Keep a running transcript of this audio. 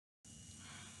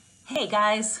Hey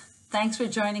guys, thanks for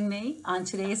joining me on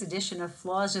today's edition of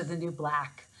Flaws Are the New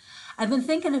Black. I've been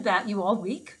thinking about you all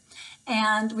week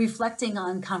and reflecting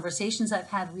on conversations I've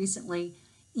had recently,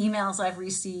 emails I've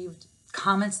received,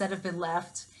 comments that have been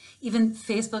left, even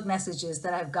Facebook messages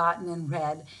that I've gotten and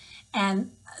read.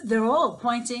 And they're all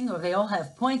pointing, or they all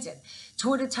have pointed,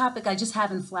 toward a topic I just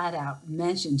haven't flat out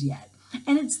mentioned yet.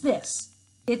 And it's this,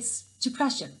 it's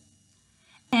depression.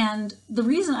 And the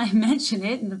reason I mention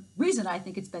it and the reason I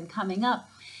think it's been coming up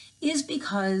is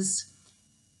because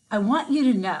I want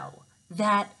you to know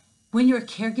that when you're a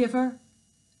caregiver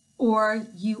or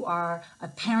you are a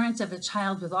parent of a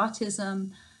child with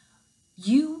autism,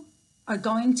 you are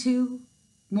going to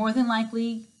more than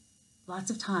likely,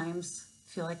 lots of times,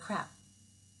 feel like crap.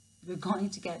 You're going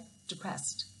to get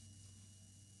depressed.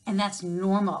 And that's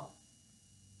normal.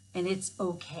 And it's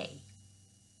okay.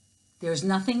 There's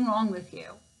nothing wrong with you.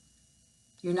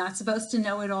 You're not supposed to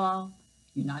know it all.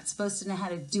 You're not supposed to know how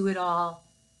to do it all.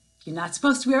 You're not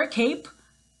supposed to wear a cape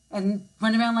and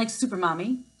run around like super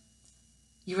mommy.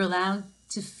 You're allowed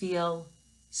to feel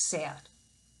sad.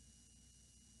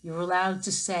 You're allowed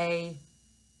to say,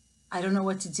 I don't know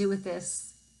what to do with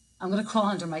this. I'm going to crawl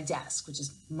under my desk, which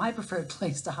is my preferred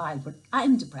place to hide when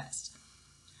I'm depressed.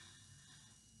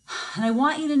 And I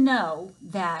want you to know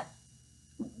that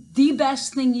the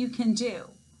best thing you can do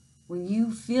when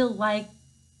you feel like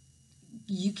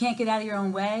you can't get out of your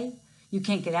own way, you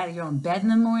can't get out of your own bed in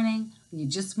the morning, you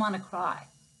just want to cry,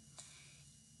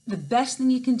 the best thing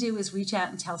you can do is reach out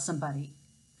and tell somebody.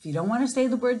 If you don't want to say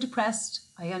the word depressed,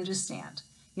 I understand.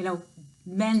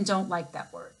 Men don't like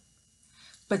that word.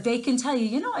 But they can tell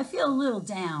you, I feel a little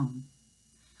down,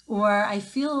 or I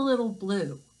feel a little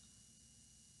blue.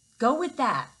 Go with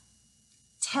that.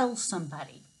 Tell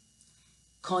somebody.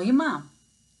 Call your mom.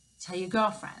 Tell your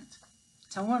girlfriend.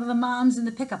 Tell one of the moms in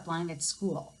the pickup line at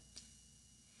school.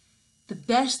 The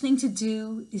best thing to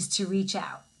do is to reach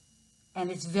out. And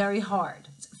it's very hard.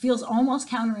 It feels almost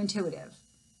counterintuitive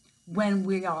when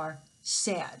we are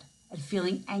sad and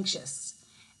feeling anxious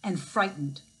and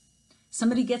frightened.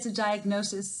 Somebody gets a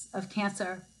diagnosis of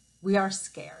cancer, we are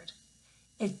scared.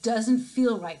 It doesn't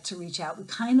feel right to reach out. We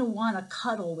kind of want to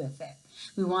cuddle with it.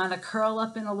 We want to curl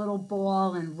up in a little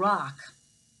ball and rock.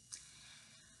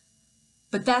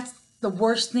 But that's the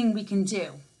worst thing we can do.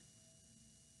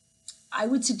 I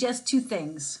would suggest two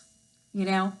things,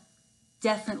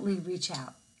 definitely reach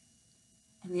out.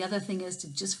 And the other thing is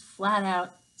to just flat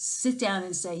out sit down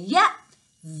and say, yeah,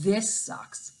 this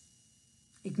sucks.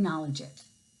 Acknowledge it.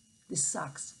 This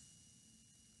sucks.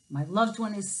 My loved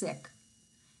one is sick.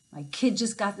 My kid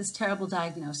just got this terrible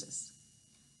diagnosis.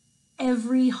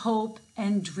 Every hope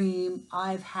and dream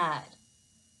I've had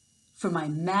for my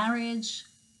marriage,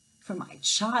 for my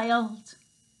child,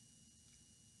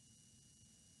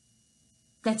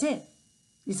 that's it.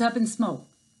 It's up in smoke.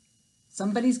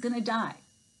 Somebody's going to die.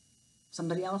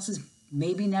 Somebody else is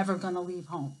maybe never going to leave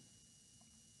home.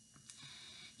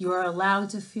 You are allowed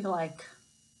to feel like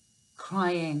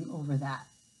crying over that.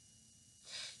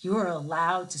 You are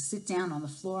allowed to sit down on the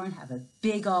floor and have a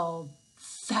big old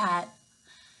fat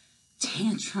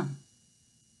tantrum.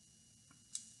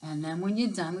 And then when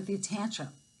you're done with your tantrum,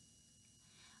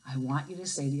 I want you to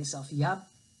say to yourself, yup,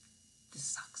 this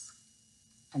sucks.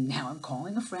 And now I'm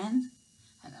calling a friend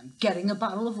and I'm getting a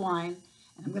bottle of wine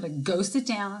and I'm going to go sit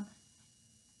down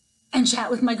and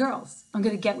chat with my girls. I'm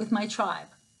going to get with my tribe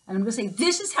and I'm going to say,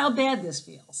 this is how bad this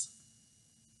feels.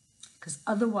 Because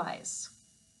otherwise,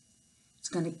 it's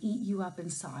going to eat you up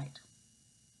inside.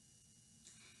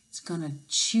 It's going to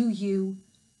chew you,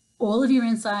 all of your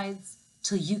insides,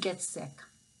 till you get sick.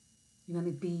 You're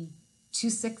going to be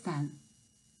too sick then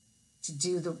to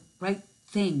do the right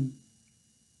thing,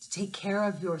 to take care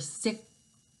of your sick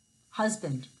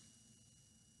husband,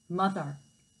 mother,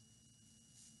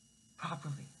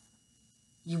 properly.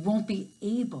 You won't be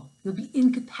able, you'll be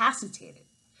incapacitated.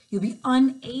 You'll be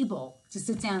unable to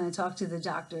sit down and talk to the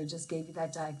doctor who just gave you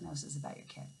that diagnosis about your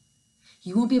kid.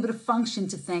 You won't be able to function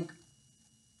to think,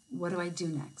 what do I do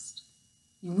next?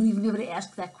 You won't even be able to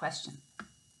ask that question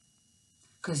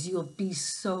because you'll be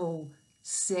so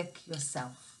sick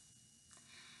yourself.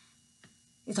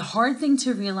 It's a hard thing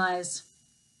to realize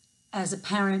as a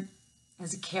parent,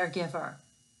 as a caregiver,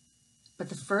 but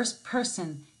the first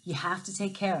person you have to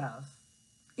take care of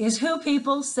is who,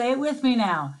 people? Say it with me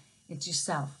now. It's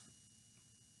yourself.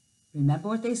 Remember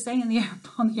what they say on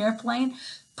the airplane?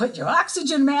 Put your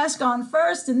oxygen mask on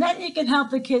first, and then you can help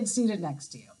the kid seated next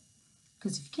to you.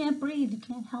 Because if you can't breathe, you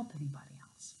can't help anybody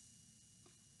else.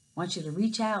 I want you to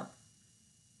reach out.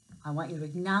 I want you to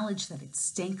acknowledge that it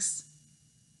stinks,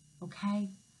 okay?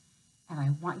 And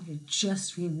I want you to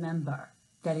just remember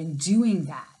that in doing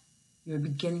that, you're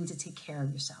beginning to take care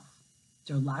of yourself.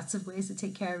 There are lots of ways to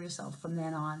take care of yourself from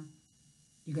then on.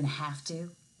 You're going to have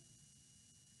to.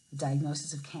 The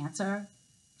diagnosis of cancer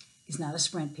is not a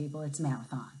sprint, people, it's a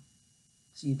marathon.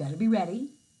 So you better be ready.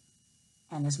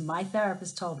 And as my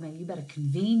therapist told me, you better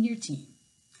convene your team.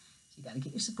 You got to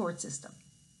get your support system.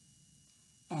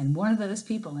 And one of those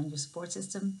people in your support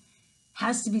system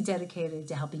has to be dedicated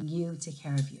to helping you take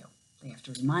care of you. They have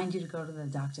to remind you to go to the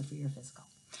doctor for your physical.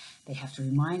 They have to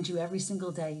remind you every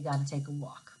single day you got to take a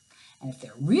walk. And if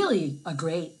they're really a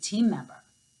great team member,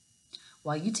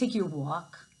 while you take your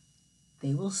walk,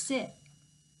 they will sit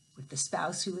with the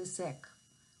spouse who is sick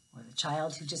or the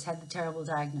child who just had the terrible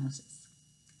diagnosis.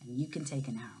 And you can take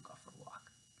an hour and go for a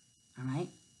walk. All right?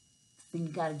 The thing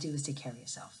you got to do is take care of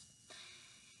yourself.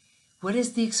 What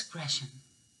is the expression?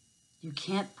 You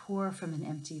can't pour from an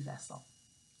empty vessel.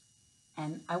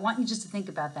 And I want you just to think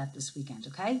about that this weekend,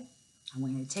 okay? I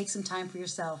want you to take some time for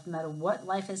yourself, no matter what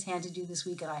life has handed you this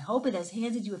week. And I hope it has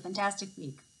handed you a fantastic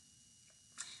week.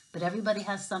 But everybody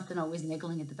has something always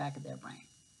niggling at the back of their brain.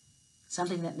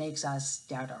 Something that makes us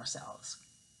doubt ourselves,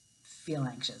 feel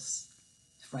anxious,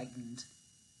 frightened,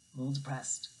 a little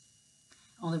depressed.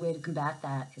 Only way to combat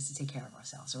that is to take care of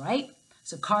ourselves, all right?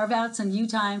 So carve out some you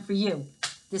time for you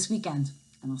this weekend,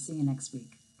 and I'll see you next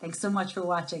week. Thanks so much for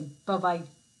watching.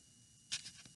 Bye-bye.